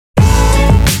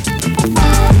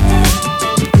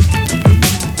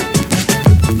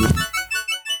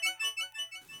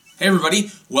Hey everybody,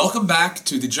 welcome back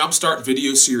to the Jumpstart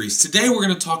video series. Today we're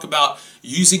going to talk about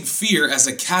using fear as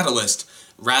a catalyst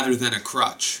rather than a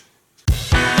crutch.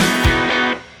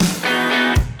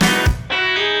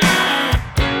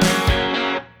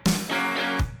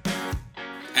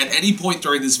 At any point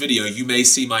during this video, you may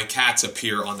see my cats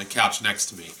appear on the couch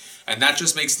next to me, and that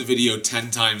just makes the video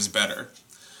 10 times better.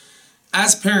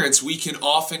 As parents, we can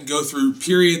often go through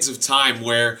periods of time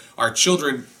where our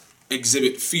children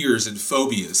exhibit fears and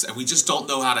phobias, and we just don't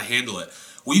know how to handle it.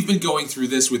 We've been going through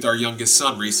this with our youngest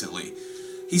son recently.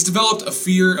 He's developed a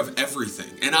fear of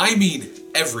everything, and I mean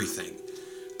everything.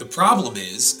 The problem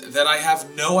is that I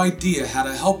have no idea how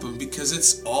to help him because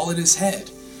it's all in his head.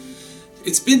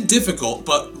 It's been difficult,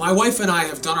 but my wife and I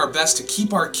have done our best to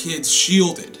keep our kids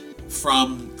shielded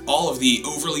from all of the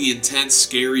overly intense,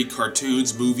 scary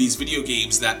cartoons, movies, video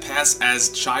games that pass as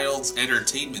child's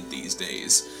entertainment these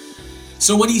days.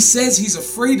 So when he says he's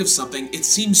afraid of something, it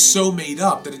seems so made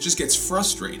up that it just gets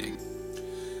frustrating.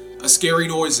 A scary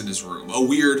noise in his room, a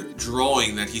weird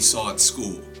drawing that he saw at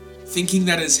school, thinking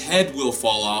that his head will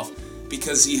fall off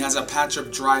because he has a patch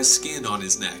of dry skin on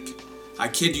his neck. I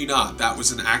kid you not, that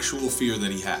was an actual fear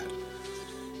that he had.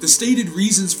 The stated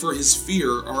reasons for his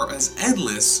fear are as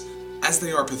endless as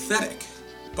they are pathetic,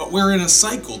 but we're in a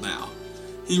cycle now.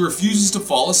 He refuses to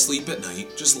fall asleep at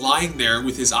night, just lying there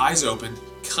with his eyes open,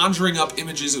 conjuring up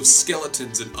images of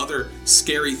skeletons and other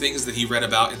scary things that he read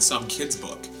about in some kid's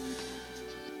book.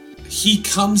 He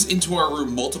comes into our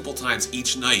room multiple times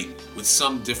each night with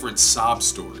some different sob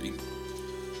story.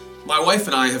 My wife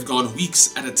and I have gone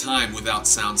weeks at a time without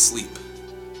sound sleep.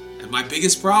 And my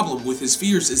biggest problem with his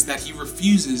fears is that he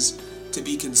refuses to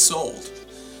be consoled.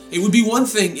 It would be one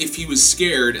thing if he was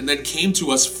scared and then came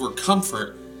to us for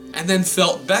comfort and then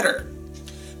felt better.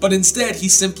 But instead, he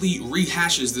simply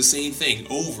rehashes the same thing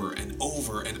over and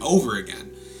over and over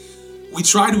again. We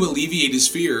try to alleviate his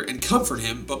fear and comfort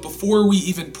him, but before we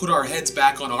even put our heads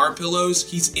back on our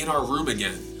pillows, he's in our room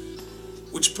again.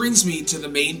 Which brings me to the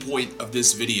main point of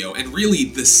this video, and really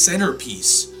the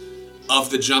centerpiece of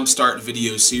the Jumpstart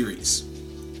video series.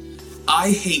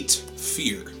 I hate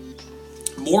fear.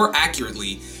 More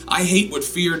accurately, I hate what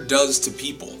fear does to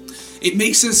people. It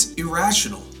makes us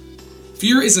irrational.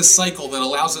 Fear is a cycle that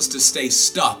allows us to stay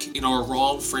stuck in our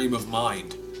wrong frame of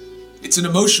mind. It's an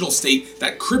emotional state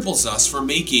that cripples us from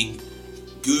making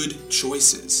good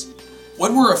choices.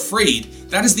 When we're afraid,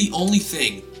 that is the only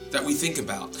thing that we think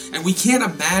about, and we can't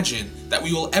imagine that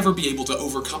we will ever be able to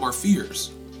overcome our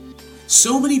fears.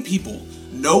 So many people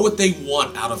know what they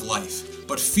want out of life,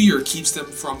 but fear keeps them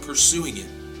from pursuing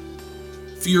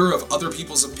it. Fear of other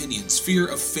people's opinions, fear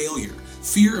of failure,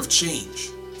 fear of change,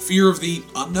 fear of the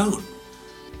unknown.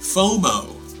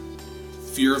 FOMO,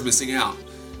 fear of missing out,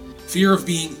 fear of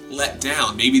being let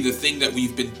down, maybe the thing that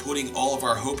we've been putting all of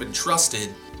our hope and trust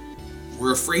in.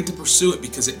 We're afraid to pursue it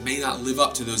because it may not live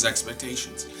up to those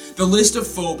expectations. The list of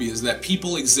phobias that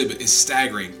people exhibit is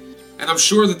staggering, and I'm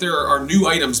sure that there are new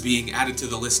items being added to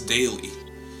the list daily.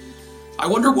 I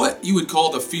wonder what you would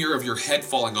call the fear of your head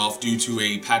falling off due to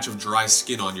a patch of dry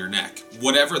skin on your neck.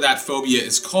 Whatever that phobia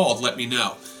is called, let me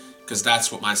know, because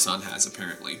that's what my son has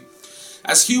apparently.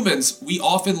 As humans, we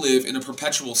often live in a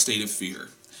perpetual state of fear.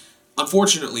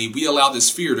 Unfortunately, we allow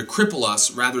this fear to cripple us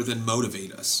rather than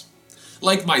motivate us.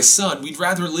 Like my son, we'd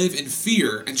rather live in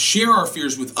fear and share our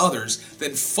fears with others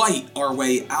than fight our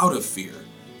way out of fear.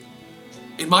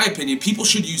 In my opinion, people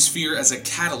should use fear as a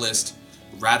catalyst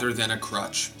rather than a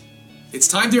crutch. It's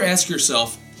time to ask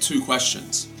yourself 2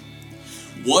 questions.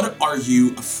 What are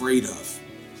you afraid of?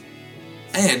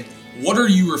 And what are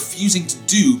you refusing to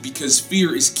do because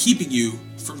fear is keeping you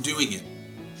from doing it?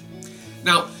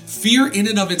 Now, fear in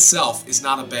and of itself is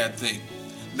not a bad thing.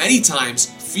 Many times,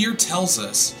 fear tells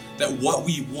us that what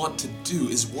we want to do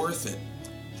is worth it.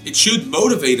 It should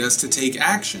motivate us to take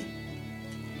action.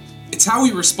 It's how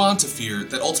we respond to fear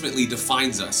that ultimately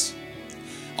defines us.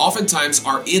 Oftentimes,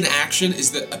 our inaction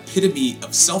is the epitome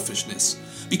of selfishness,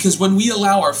 because when we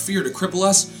allow our fear to cripple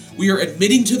us, we are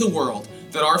admitting to the world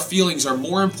that our feelings are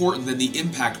more important than the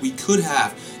impact we could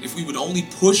have if we would only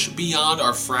push beyond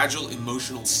our fragile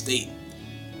emotional state.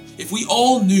 If we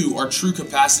all knew our true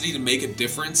capacity to make a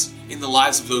difference in the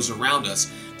lives of those around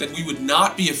us, then we would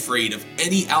not be afraid of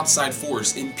any outside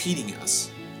force impeding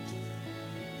us.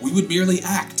 We would merely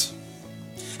act.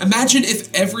 Imagine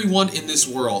if everyone in this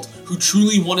world who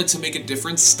truly wanted to make a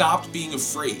difference stopped being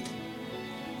afraid.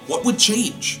 What would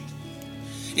change?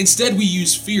 Instead, we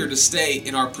use fear to stay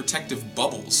in our protective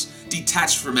bubbles,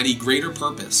 detached from any greater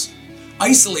purpose,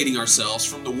 isolating ourselves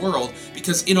from the world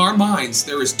because in our minds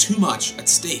there is too much at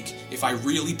stake if I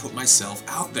really put myself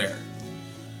out there.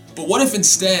 But what if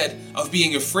instead of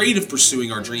being afraid of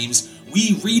pursuing our dreams,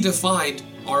 we redefined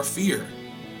our fear?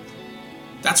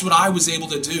 That's what I was able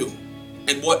to do,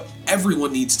 and what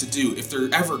everyone needs to do if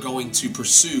they're ever going to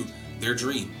pursue their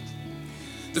dream.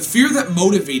 The fear that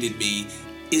motivated me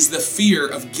is the fear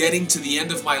of getting to the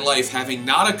end of my life having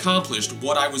not accomplished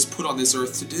what I was put on this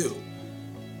earth to do.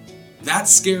 That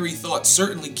scary thought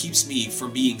certainly keeps me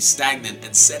from being stagnant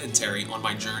and sedentary on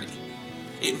my journey.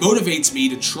 It motivates me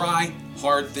to try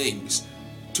hard things,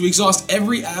 to exhaust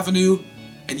every avenue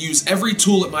and use every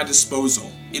tool at my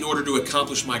disposal in order to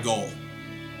accomplish my goal.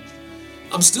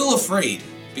 I'm still afraid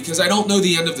because I don't know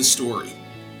the end of the story,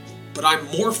 but I'm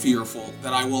more fearful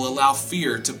that I will allow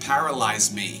fear to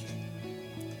paralyze me.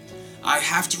 I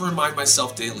have to remind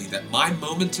myself daily that my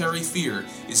momentary fear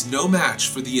is no match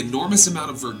for the enormous amount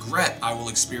of regret I will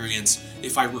experience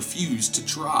if I refuse to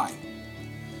try.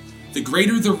 The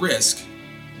greater the risk,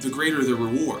 the greater the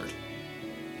reward.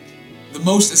 The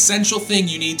most essential thing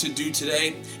you need to do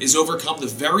today is overcome the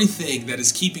very thing that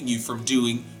is keeping you from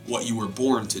doing what you were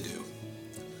born to do.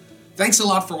 Thanks a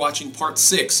lot for watching part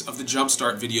 6 of the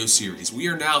Jumpstart video series. We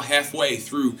are now halfway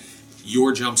through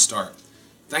your Jumpstart.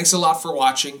 Thanks a lot for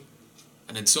watching,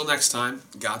 and until next time,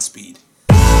 Godspeed.